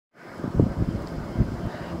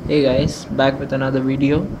Hey guys, back with another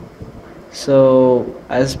video. So,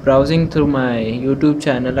 I was browsing through my YouTube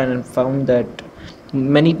channel and I found that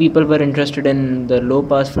many people were interested in the low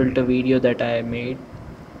pass filter video that I made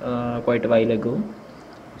quite a while ago.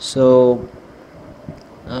 So,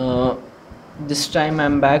 uh, this time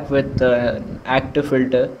I'm back with an active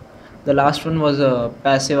filter. The last one was a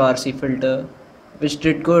passive RC filter, which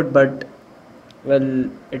did good, but well,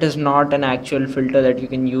 it is not an actual filter that you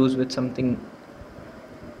can use with something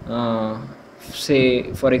uh,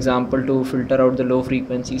 say for example to filter out the low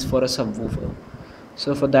frequencies for a subwoofer.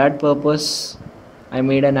 So for that purpose I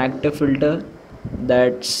made an active filter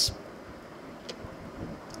that's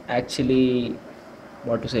actually,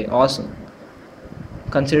 what to say, awesome,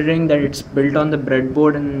 considering that it's built on the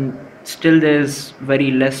breadboard and still there's very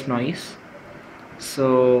less noise.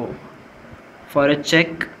 So for a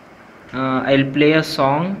check, I'll play a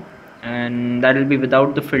song and that will be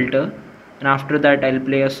without the filter, and after that I'll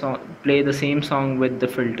play the same song with the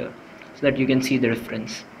filter so that you can see the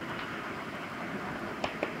difference.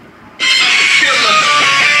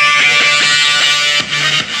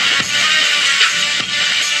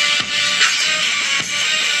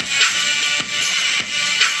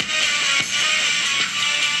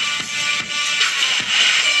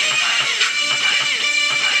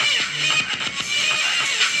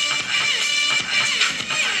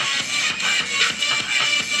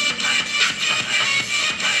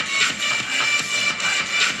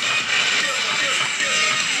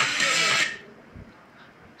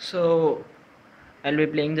 So I'll be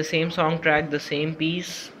playing the same song track, the same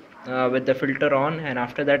piece, with the filter on, and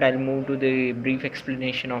after that I'll move to the brief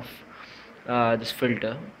explanation of this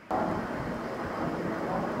filter.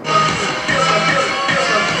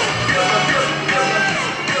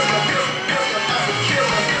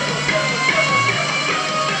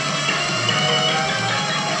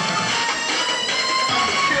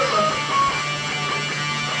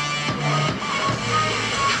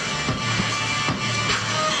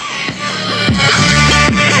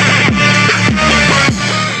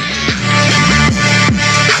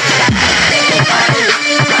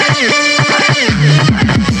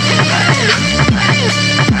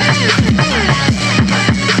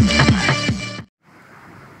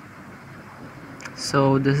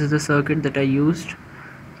 So this is the circuit that I used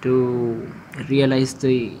to realize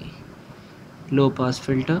the low pass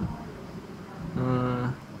filter.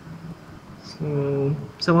 So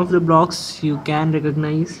some of the blocks you can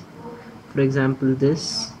recognize, for example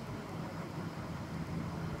this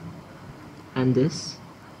and this.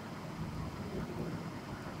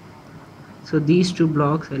 So these two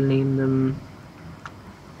blocks, I'll name them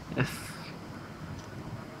F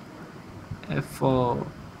for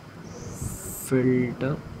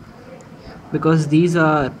filter, because these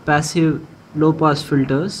are passive low pass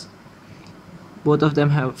filters. Both of them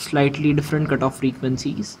have slightly different cutoff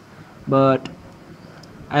frequencies, but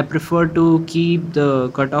I prefer to keep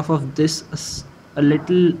the cutoff of this a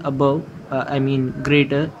little above, I mean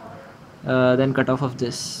greater than cutoff of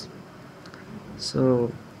this.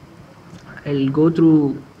 So I'll go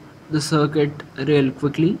through the circuit real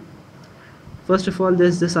quickly. First of all,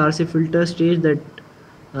 there's this RC filter stage that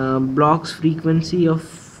blocks frequency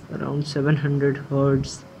of around 700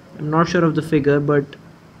 hertz. I'm not sure of the figure, but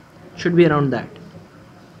should be around that,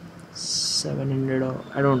 700, or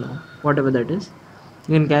I don't know, whatever that is.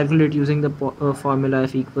 You can calculate using the formula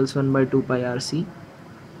F equals 1 by 2 pi RC.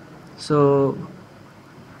 So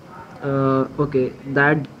okay,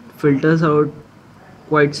 that filters out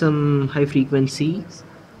quite some high frequencies,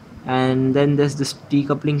 and then there's this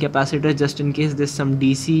decoupling capacitor just in case there's some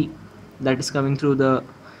DC that is coming through the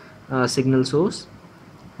signal source,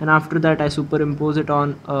 and after that I superimpose it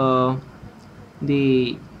on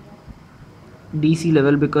the DC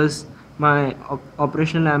level, because my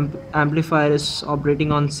operational amplifier is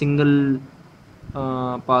operating on single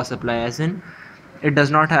power supply, as in it does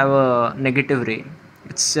not have a negative rail,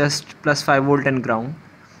 it's just plus 5 volt and ground.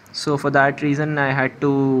 So for that reason I had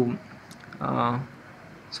to uh,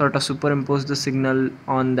 sort of superimpose the signal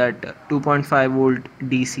on that 2.5 volt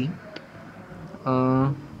DC.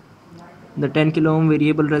 The 10 kilo ohm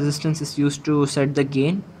variable resistance is used to set the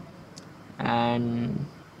gain, and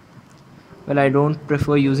well, I don't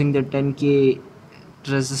prefer using the 10k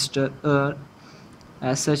resistor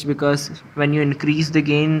as such, because when you increase the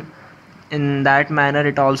gain in that manner,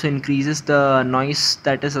 it also increases the noise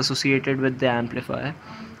that is associated with the amplifier.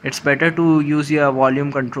 It's better to use your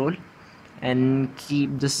volume control and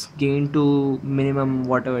keep this gain to minimum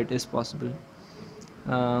whatever it is possible.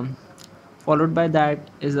 Followed by that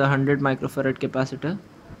is a 100 microfarad capacitor,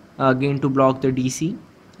 again to block the DC,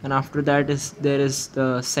 and after that is there is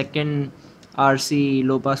the second RC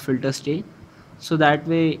low pass filter stage. So that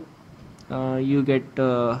way you get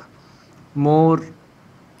more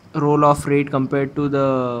roll off rate compared to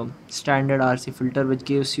the standard RC filter, which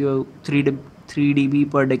gives you 3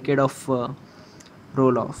 dB per decade of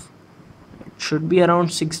roll off. It should be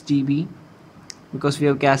around 6 dB, because we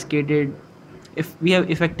have cascaded, if we have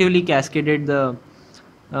effectively cascaded the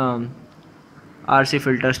um, RC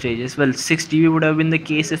filter stages. Well, 6 dB would have been the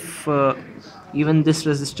case if even this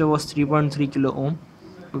resistor was 3.3 kilo ohm,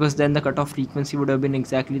 because then the cutoff frequency would have been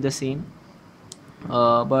exactly the same.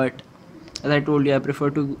 But as I told you, I prefer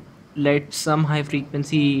to let some high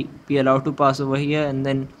frequency be allowed to pass over here and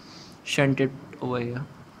then shunt it over here.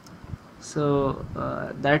 So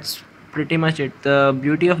that's pretty much it. The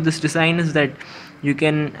beauty of this design is that you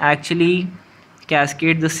can actually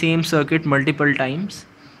cascade the same circuit multiple times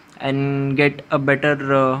and get a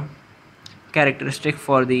better characteristic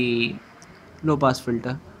for the low pass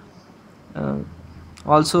filter. uh,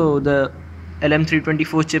 Also, the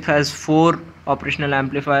LM324 chip has 4 operational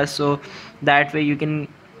amplifiers, so that way you can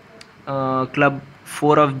club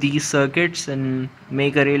 4 of these circuits and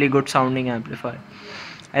make a really good sounding amplifier.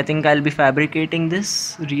 I think I'll be fabricating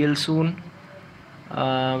this real soon,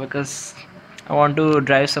 because I want to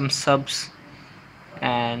drive some subs,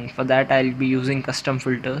 and for that I'll be using custom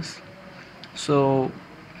filters. So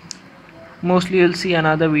mostly you'll see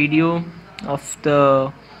another video of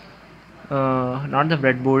the not the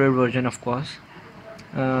breadboarded version, of course,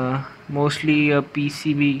 mostly a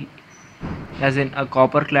PCB, as in a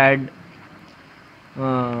copper clad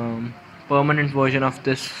permanent version of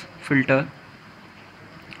this filter.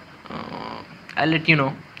 I'll let you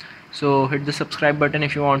know. So hit the subscribe button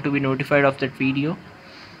if you want to be notified of that video,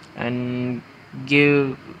 and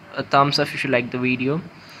give a thumbs up if you like the video.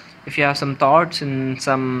 If you have some thoughts and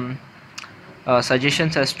some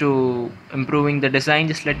suggestions as to improving the design,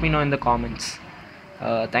 just let me know in the comments.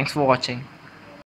 Thanks for watching.